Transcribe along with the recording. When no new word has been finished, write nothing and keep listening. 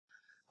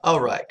All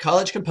right,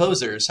 college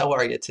composers, how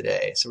are you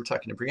today? So we're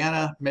talking to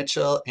Brianna,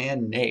 Mitchell,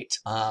 and Nate.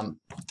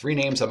 Three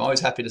names I'm always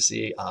happy to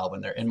see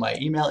when they're in my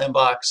email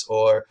inbox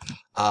or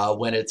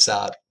when it's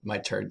my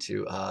turn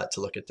to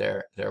look at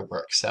their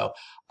work. So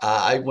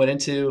I went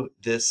into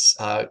this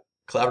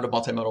collaborative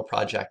multimodal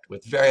project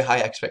with very high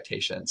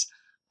expectations,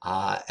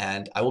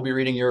 and I will be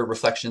reading your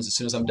reflections as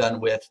soon as I'm done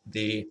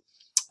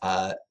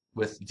uh,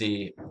 with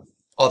the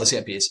all the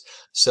CMPs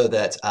so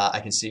that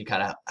I can see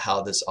kind of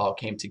how this all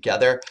came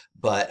together.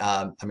 But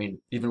I mean,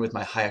 even with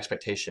my high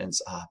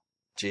expectations,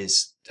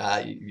 geez,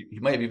 you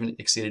might have even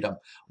exceeded them.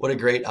 What a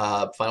great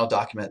final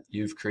document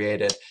you've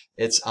created.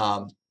 It's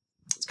kind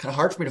of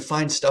hard for me to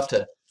find stuff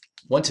to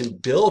want to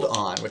build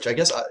on, which I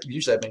guess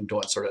usually I've been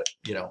doing sort of,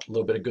 a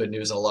little bit of good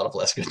news and a lot of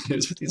less good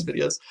news with these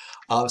videos.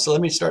 So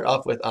let me start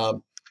off with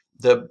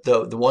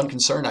the one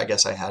concern I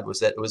guess I had was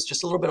that it was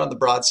just a little bit on the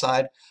broad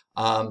side.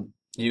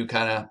 You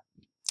kind of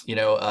you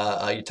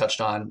touched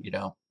on,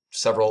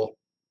 several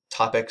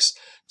topics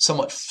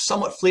somewhat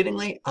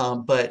fleetingly,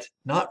 but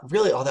not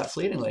really all that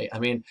fleetingly. I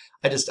mean,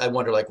 I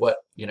wonder like what,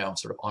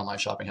 sort of online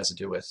shopping has to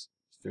do with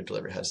food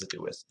delivery has to do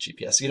with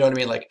GPS. You know what I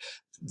mean? Like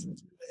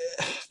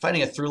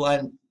finding a through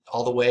line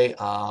all the way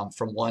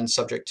from one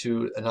subject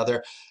to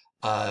another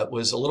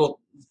was a little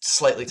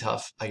slightly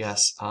tough, I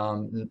guess,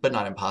 but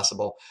not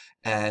impossible.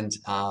 And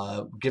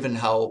given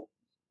how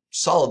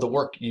solid the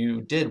work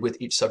you did with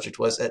each subject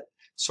was, it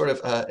sort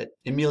of it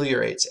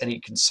ameliorates any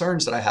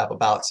concerns that I have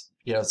about,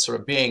 sort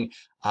of being,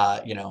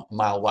 a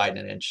mile wide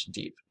and an inch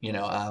deep.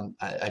 I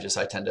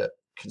tend to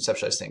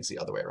conceptualize things the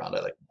other way around.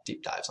 I like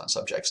deep dives on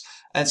subjects.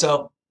 And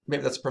so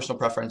maybe that's a personal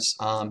preference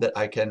that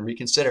I can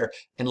reconsider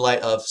in light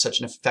of such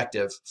an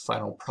effective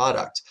final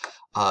product.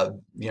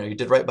 You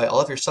did right by all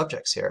of your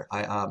subjects here.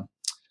 I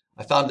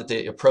found that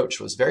the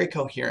approach was very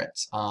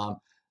coherent.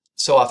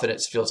 So often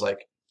it feels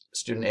like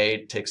student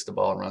A takes the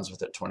ball and runs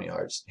with it 20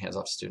 yards, hands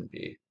off to student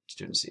B,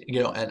 student C,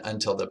 and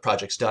until the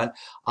project's done.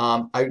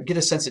 I get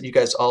a sense that you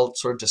guys all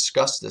sort of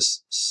discuss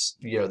this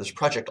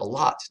project a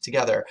lot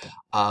together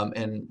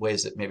in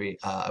ways that maybe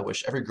I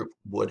wish every group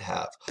would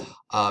have.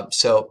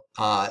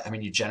 I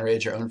mean, you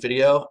generated your own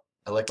video.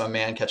 I like my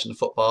man catching the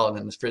football and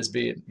then the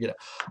frisbee,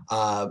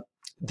 and,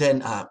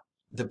 then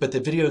but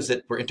the videos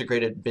that were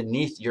integrated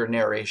beneath your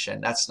narration,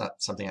 that's not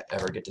something I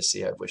ever get to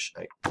see. I wish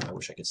I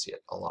could see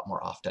it a lot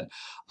more often.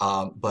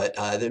 But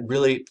that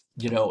really,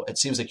 it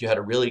seems like you had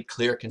a really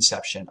clear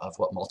conception of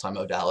what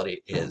multimodality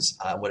is,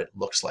 what it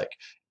looks like,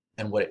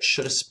 and what it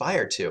should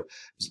aspire to.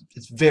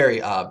 It's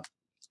very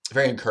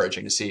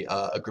encouraging to see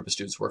a group of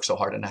students work so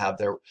hard and to have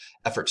their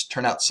efforts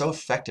turn out so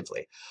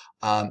effectively.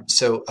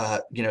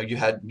 You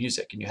had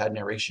music and you had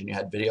narration, you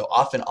had video,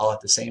 often all at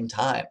the same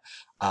time.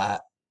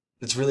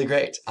 It's really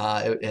great,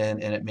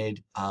 and it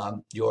made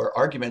your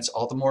arguments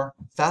all the more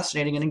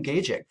fascinating and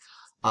engaging.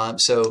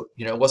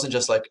 It wasn't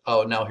just like,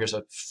 oh, now here's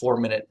a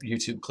 4-minute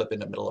YouTube clip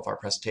in the middle of our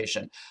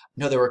presentation.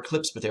 No, there were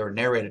clips, but they were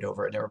narrated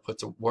over and they were put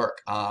to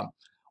work.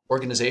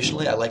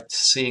 Organizationally, I liked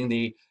seeing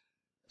the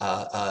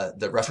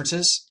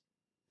references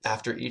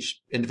after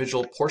each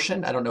individual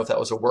portion. I don't know if that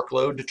was a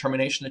workload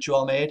determination that you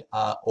all made,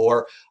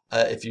 or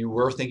if you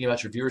were thinking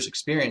about your viewers'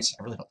 experience.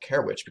 I really don't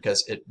care which,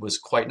 because it was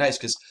quite nice,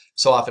 because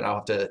so often I'll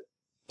have to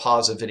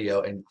pause a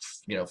video and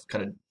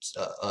kind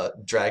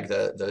of drag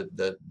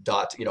the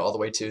dot all the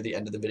way to the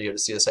end of the video to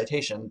see the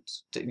citation,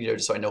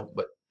 just so I know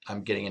what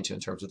I'm getting into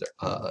in terms of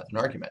an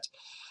argument.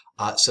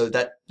 So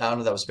that, I don't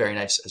know, that was very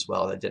nice as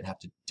well. I didn't have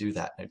to do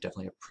that. I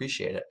definitely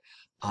appreciate it.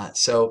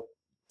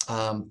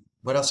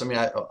 What else? I mean,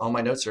 all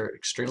my notes are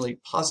extremely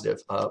positive.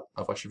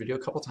 I've watched your video a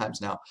couple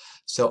times now,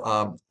 so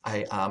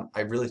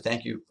I really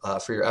thank you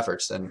for your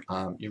efforts, and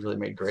you really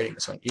made grading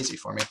this one easy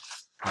for me.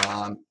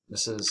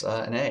 This is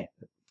an A.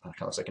 Kind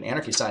of looks like an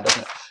anarchy sign,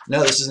 doesn't it?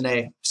 No, this is an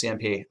A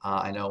CMP.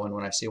 I know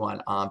when I see one,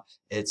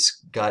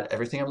 it's got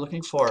everything I'm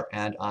looking for,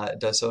 and it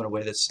does so in a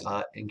way that's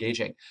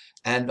engaging.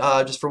 And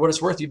just for what it's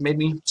worth, you've made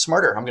me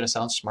smarter. I'm going to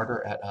sound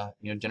smarter at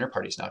dinner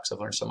parties now, because I've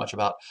learned so much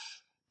about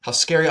how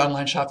scary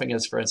online shopping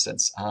is. For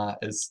instance, I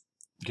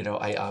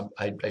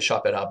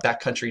shop at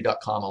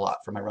backcountry.com a lot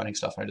for my running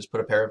stuff, and I just put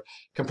a pair of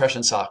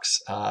compression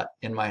socks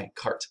in my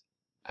cart.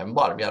 I haven't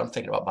bought them yet. I'm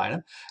thinking about buying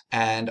them.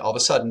 And all of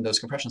a sudden, those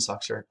compression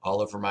socks are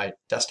all over my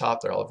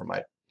desktop. They're all over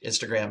my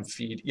Instagram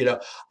feed,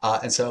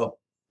 And so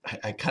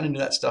I kind of knew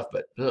that stuff,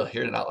 but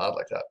hearing it out loud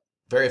like that,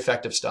 very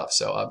effective stuff.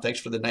 So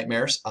thanks for the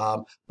nightmares,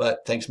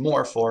 but thanks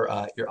more for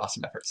your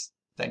awesome efforts.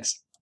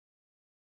 Thanks.